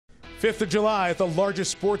5th of July at the largest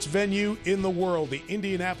sports venue in the world, the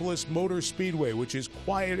Indianapolis Motor Speedway, which is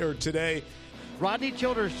quieter today. Rodney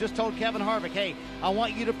Childers just told Kevin Harvick, hey, I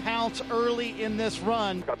want you to pounce early in this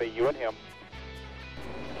run. It's going to be you and him.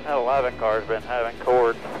 That 11 car's been having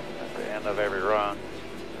cords at the end of every run.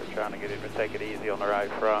 They're trying to get him to take it easy on the right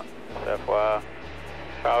front. That's FYI.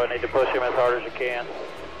 Probably need to push him as hard as you can.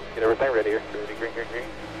 Get everything ready here. Ready, green, green, green.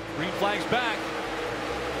 Green flag's back.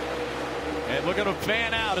 And look at them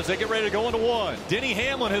fan out as they get ready to go into one. Denny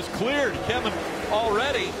Hamlin has cleared Kevin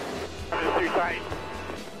already. It's too tight.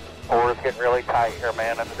 Four is getting really tight here,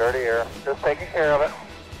 man. It's dirty air. Just taking care of it.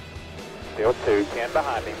 Still 2, 10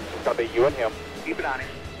 behind him. It's going to be you and him. Keep it on him.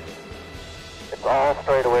 It's all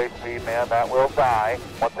straightaway speed, man. That will die.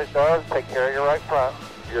 Once it does, take care of your right front.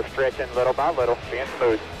 You're stretching little by little, being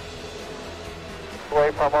smooth.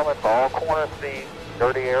 Away from them, it's all corner speed.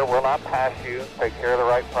 Dirty air will not pass you. Take care of the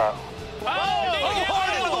right front.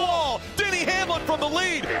 Hard into the wall. Denny Hamlin from the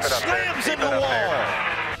lead slams into the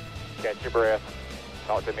wall. Catch your breath.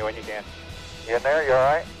 Talk to me when you can. You in there? You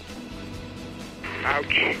all right? Ouch.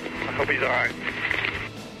 I hope he's all right.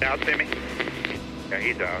 Now, Timmy? Yeah,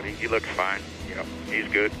 he's out. He looks fine. Yep, he's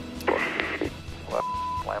good. Well,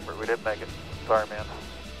 Lambert, we didn't make it. Sorry, man.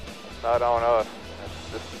 Not on us.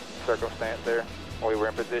 It's just circumstance there. We were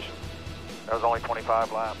in position. There was only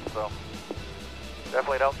 25 laps, so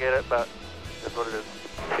definitely don't get it, but it's what it is.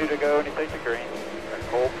 2 to go, and he takes the green.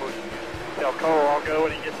 Cole pushing. Tell Cole I'll go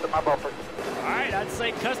when he gets to my bumper. All right, I'd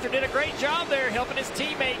say Custer did a great job there helping his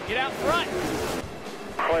teammate get out front.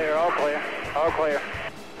 Clear, all clear, all clear.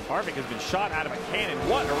 Harvick has been shot out of a cannon.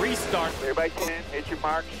 What a restart. Everybody 10, hit your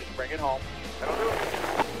marks, just bring it home. That'll do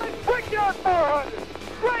it. Brickyard 400!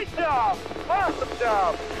 Great job! Awesome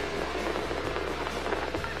job!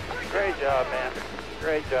 Great job, man.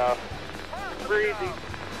 Great job. Breezy.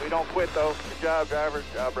 We don't quit, though. Good job, driver.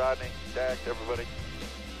 Good job, Rodney. Dax, everybody.